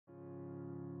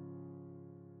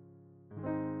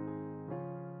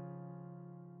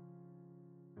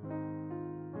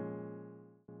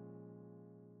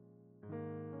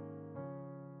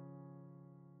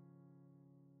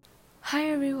Hi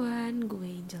everyone, gue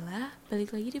Angela,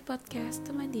 balik lagi di podcast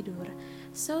Teman Tidur.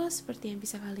 So, seperti yang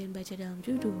bisa kalian baca dalam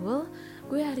judul,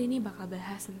 gue hari ini bakal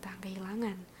bahas tentang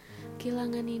kehilangan.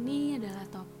 Kehilangan ini adalah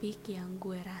topik yang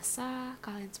gue rasa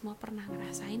kalian semua pernah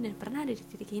ngerasain dan pernah ada di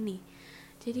titik ini.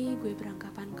 Jadi gue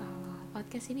beranggapan kalau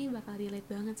podcast ini bakal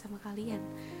relate banget sama kalian.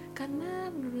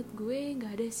 Karena menurut gue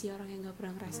gak ada sih orang yang gak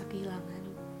pernah ngerasa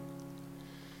kehilangan.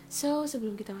 So,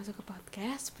 sebelum kita masuk ke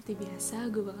podcast, seperti biasa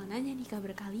gue bakal nanya nih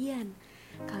kabar kalian.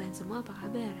 Kalian semua apa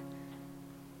kabar?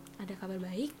 Ada kabar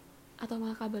baik atau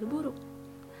malah kabar buruk?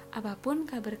 Apapun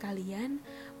kabar kalian,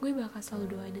 gue bakal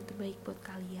selalu doain yang terbaik buat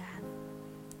kalian.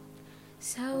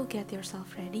 So, get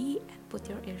yourself ready and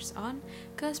put your ears on,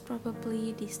 cause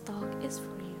probably this talk is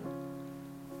for you.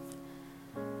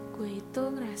 Gue itu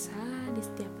ngerasa di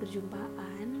setiap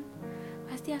perjumpaan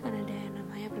pasti akan ada yang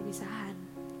namanya perpisahan.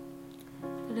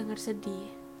 Dengar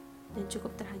sedih dan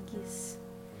cukup tragis,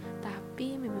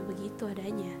 tapi memang begitu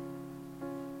adanya.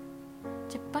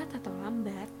 Cepat atau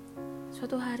lambat,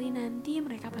 suatu hari nanti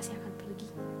mereka pasti akan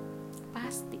pergi.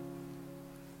 Pasti.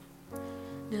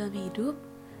 Dalam hidup,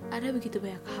 ada begitu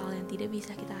banyak hal yang tidak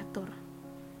bisa kita atur.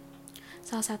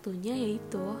 Salah satunya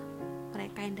yaitu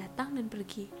mereka yang datang dan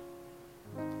pergi.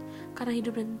 Karena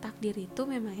hidup dan takdir itu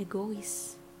memang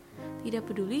egois. Tidak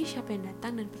peduli siapa yang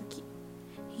datang dan pergi.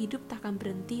 Hidup tak akan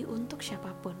berhenti untuk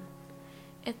siapapun.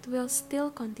 It will still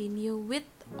continue with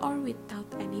or without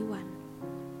anyone.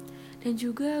 Dan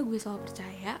juga gue selalu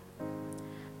percaya,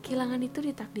 kehilangan itu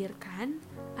ditakdirkan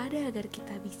ada agar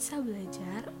kita bisa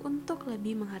belajar untuk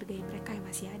lebih menghargai mereka yang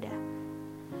masih ada.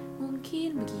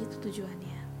 Mungkin begitu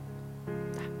tujuannya,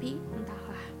 tapi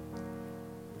entahlah.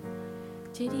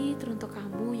 Jadi teruntuk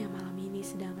kamu yang malam ini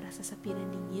sedang merasa sepi dan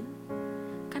dingin,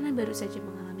 karena baru saja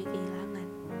mengalami kehilangan,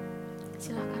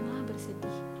 silakanlah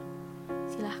bersedih,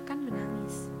 silahkan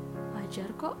menangis, wajar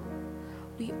kok,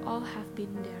 we all have been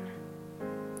there.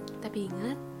 Tapi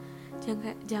ingat,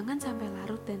 jangan sampai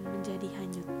larut dan menjadi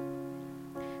hanyut.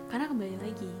 Karena kembali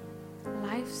lagi,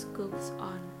 life goes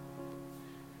on.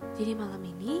 Jadi malam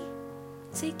ini,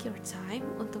 take your time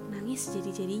untuk nangis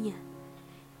jadi-jadinya.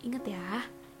 Ingat ya,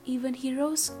 even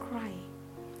heroes cry.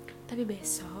 Tapi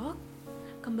besok,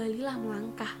 kembalilah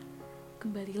melangkah,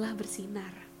 kembalilah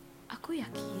bersinar. Aku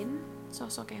yakin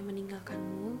sosok yang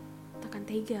meninggalkanmu takkan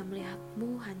tega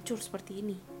melihatmu hancur seperti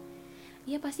ini.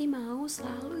 Ia pasti mau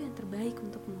selalu yang terbaik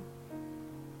untukmu.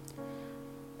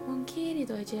 Mungkin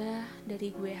itu aja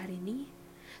dari gue hari ini.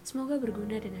 Semoga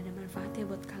berguna dan ada manfaatnya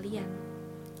buat kalian.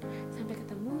 Sampai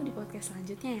ketemu di podcast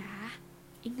selanjutnya ya.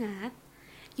 Ingat,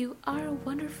 you are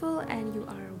wonderful and you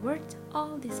are worth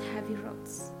all these heavy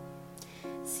roads.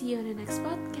 See you on the next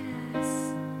podcast.